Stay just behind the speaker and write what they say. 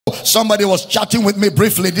somebody was chatting with me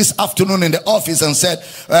briefly this afternoon in the office and said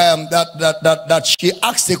that she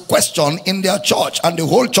asked a question in their church and the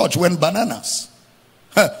whole church went bananas.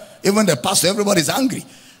 Even the pastor, everybody's angry.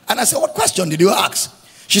 And I said, what question did you ask?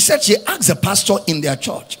 She said she asked the pastor in their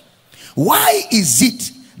church, why is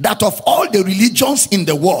it that of all the religions in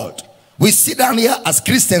the world, we sit down here as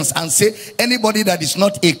Christians and say anybody that is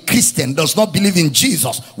not a Christian, does not believe in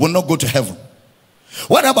Jesus, will not go to heaven?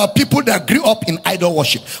 What about people that grew up in idol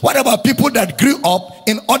worship? What about people that grew up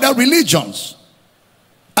in other religions?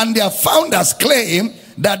 And their founders claim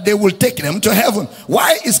that they will take them to heaven.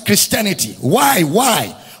 Why is Christianity?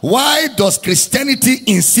 Why does Christianity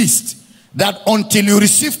insist that until you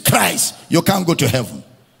receive Christ, you can't go to heaven?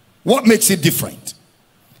 What makes it different?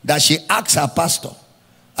 That she asked her pastor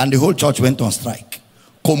and the whole church went on strike.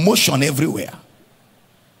 Commotion everywhere.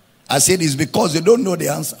 I said it's because they don't know the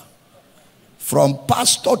answer. From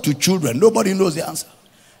pastor to children, nobody knows the answer.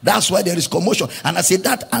 That's why there is commotion. And I said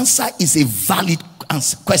that answer is a valid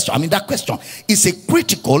question. I mean, that question is a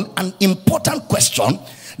critical and important question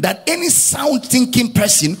that any sound thinking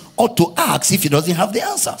person ought to ask if he doesn't have the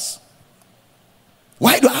answers.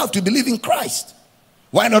 Why do I have to believe in Christ?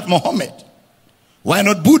 Why not Muhammad? Why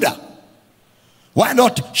not Buddha? Why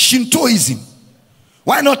not Shintoism?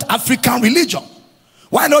 Why not African religion?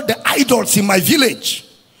 Why not the idols in my village?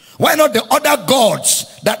 Why not the other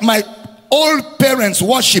gods that my old parents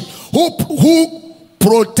worship, who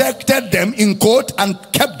protected them in quote and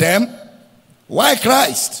kept them? Why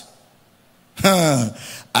Christ?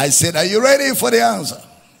 I said, are you ready for the answer?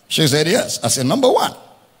 She said yes. I said, number one,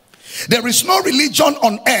 there is no religion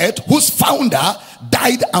on earth whose founder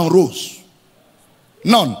died and rose.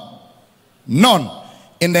 None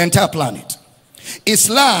in the entire planet.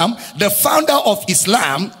 Islam, the founder of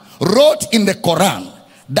Islam, wrote in the Quran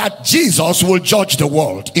that Jesus will judge the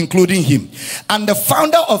world, including him. And the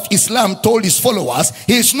founder of Islam told his followers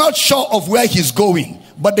he is not sure of where he's going,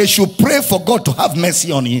 but they should pray for God to have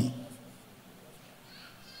mercy on him.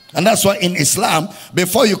 And that's why in Islam,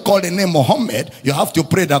 before you call the name Muhammad, you have to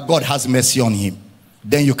pray that God has mercy on him.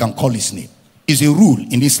 Then you can call his name. It's a rule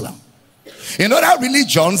in Islam. In other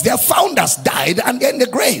religions, their founders died and they're in the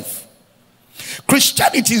grave.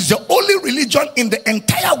 Christianity is the only religion in the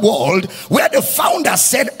entire world where the founder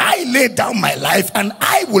said, I lay down my life and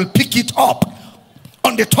I will pick it up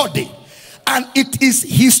on the third day. And it is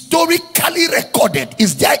historically recorded.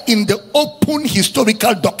 It's there in the open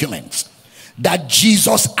historical documents that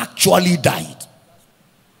Jesus actually died.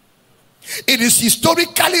 It is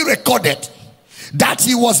historically recorded that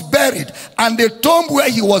he was buried, and the tomb where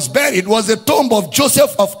he was buried was the tomb of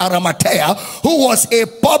Joseph of Arimathea, who was a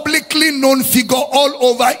publicly known figure all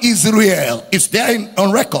over Israel. It's there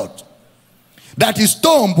on record that his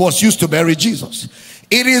tomb was used to bury Jesus.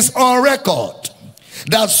 It is on record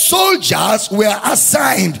that soldiers were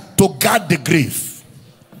assigned to guard the grave.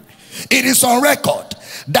 It is on record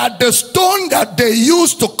that the stone that they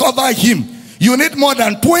used to cover him, you need more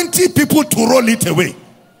than 20 people to roll it away.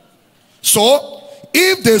 So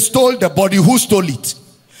if they stole the body, who stole it?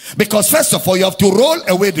 Because first of all, you have to roll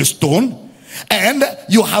away the stone and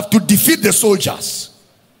you have to defeat the soldiers.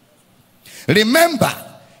 Remember,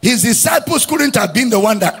 his disciples couldn't have been the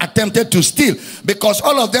one that attempted to steal, because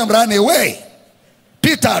all of them ran away.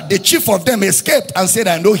 Peter, the chief of them, escaped and said,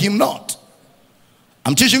 I know him not.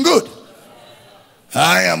 I'm teaching good.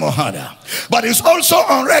 I am Ohada. But it's also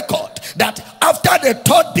on record that after the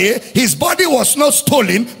third day, his body was not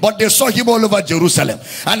stolen, but they saw him all over Jerusalem.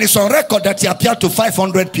 And it's on record that he appeared to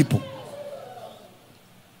 500 people.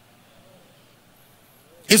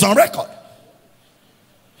 It's on record.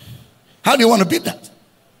 How do you want to beat that?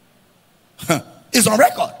 It's on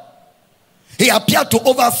record. He appeared to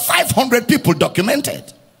over 500 people,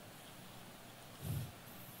 documented.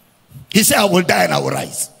 He said, I will die and I will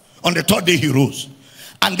rise. On the third day he rose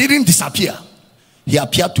and didn't disappear. He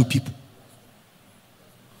appeared to people.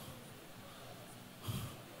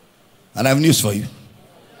 And I have news for you.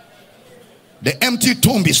 The empty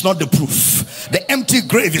tomb is not the proof. The empty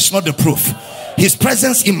grave is not the proof. His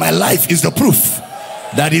presence in my life is the proof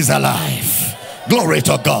that he's alive. Glory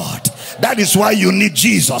to God. That is why you need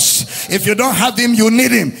Jesus. If you don't have him, you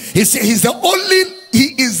need him. He is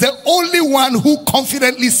the only one who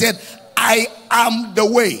confidently said, I am the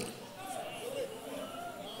way.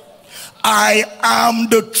 I am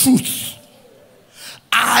the truth.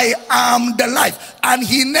 I am the life. And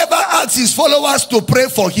he never asked his followers to pray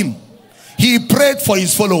for him. He prayed for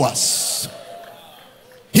his followers.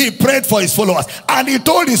 He prayed for his followers. And he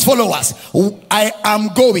told his followers, I am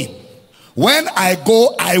going. When I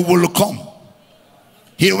go, I will come.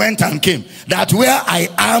 He went and came. That where I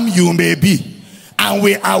am, you may be. and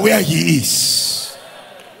we are where he is.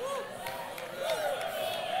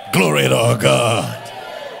 Glory to God.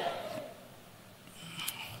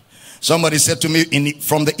 Somebody said to me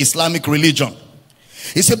from the Islamic religion,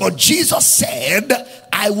 he said, but Jesus said,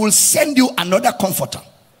 I will send you another comforter.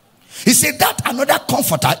 He said that another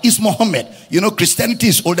comforter is Muhammad. You know, Christianity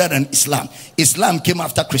is older than Islam. Islam came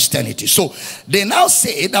after Christianity. So they now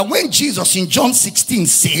say that when Jesus in John 16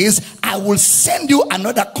 says, I will send you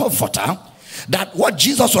another comforter, that what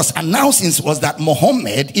Jesus was announcing was that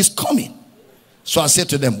Muhammad is coming. So I said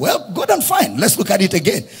to them, well, good and fine. Let's look at it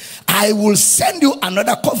again. I will send you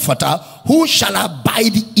another comforter who shall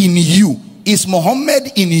abide in you. Is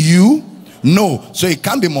Muhammad in you? No. So it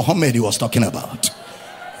can't be Muhammad he was talking about.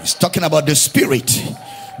 He's talking about the spirit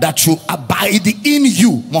that should abide in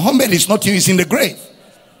you. Muhammad is not in you, he's in the grave.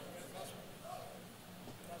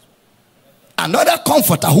 Another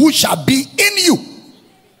comforter who shall be in you.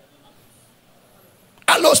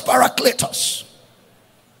 Allos Parakletos.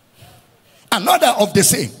 Another of the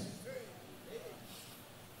same.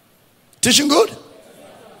 Teaching good?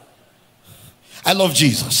 I love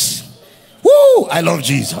Jesus. Woo! I love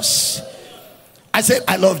Jesus. I said,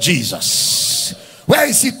 I love Jesus. Where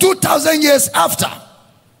is he 2,000 years after?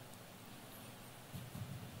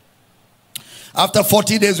 After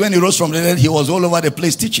 40 days when he rose from the dead, he was all over the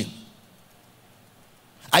place teaching.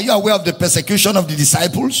 Are you aware of the persecution of the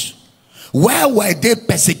disciples? Why were they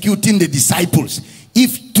persecuting the disciples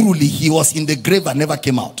if truly he was in the grave and never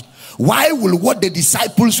came out? Why was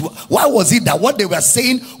it that what they were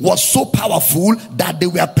saying was so powerful that they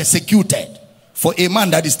were persecuted for a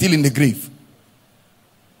man that is still in the grave?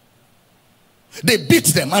 They beat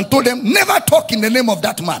them and told them, never talk in the name of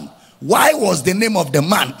that man. Why was the name of the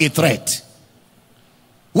man a threat?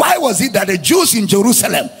 Why was it that the Jews in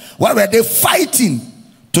Jerusalem, why were they fighting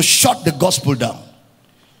to shut the gospel down?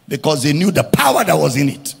 Because they knew the power that was in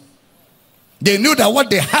it. They knew that what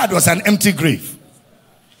they had was an empty grave.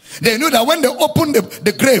 They knew that when they opened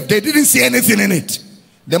the grave, they didn't see anything in it.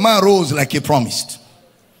 The man rose like he promised.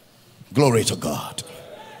 Glory to God.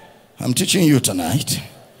 I'm teaching you tonight.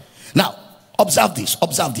 Now, observe this,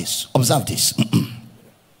 observe this, observe this.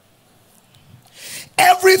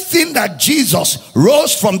 Everything that Jesus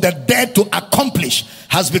rose from the dead to accomplish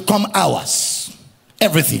has become ours.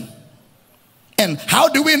 Everything. And how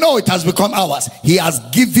do we know it has become ours? He has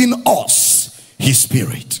given us his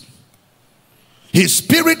spirit. His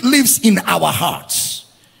spirit lives in our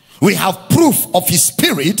hearts. We have proof of his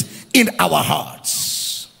spirit in our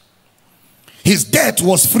hearts. His death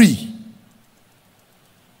was free.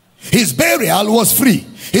 His burial was free.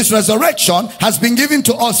 His resurrection has been given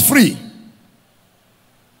to us free.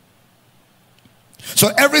 So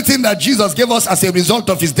everything that Jesus gave us as a result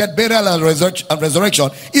of his death, burial, and resurrection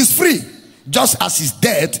is free. Just as his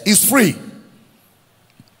death is free.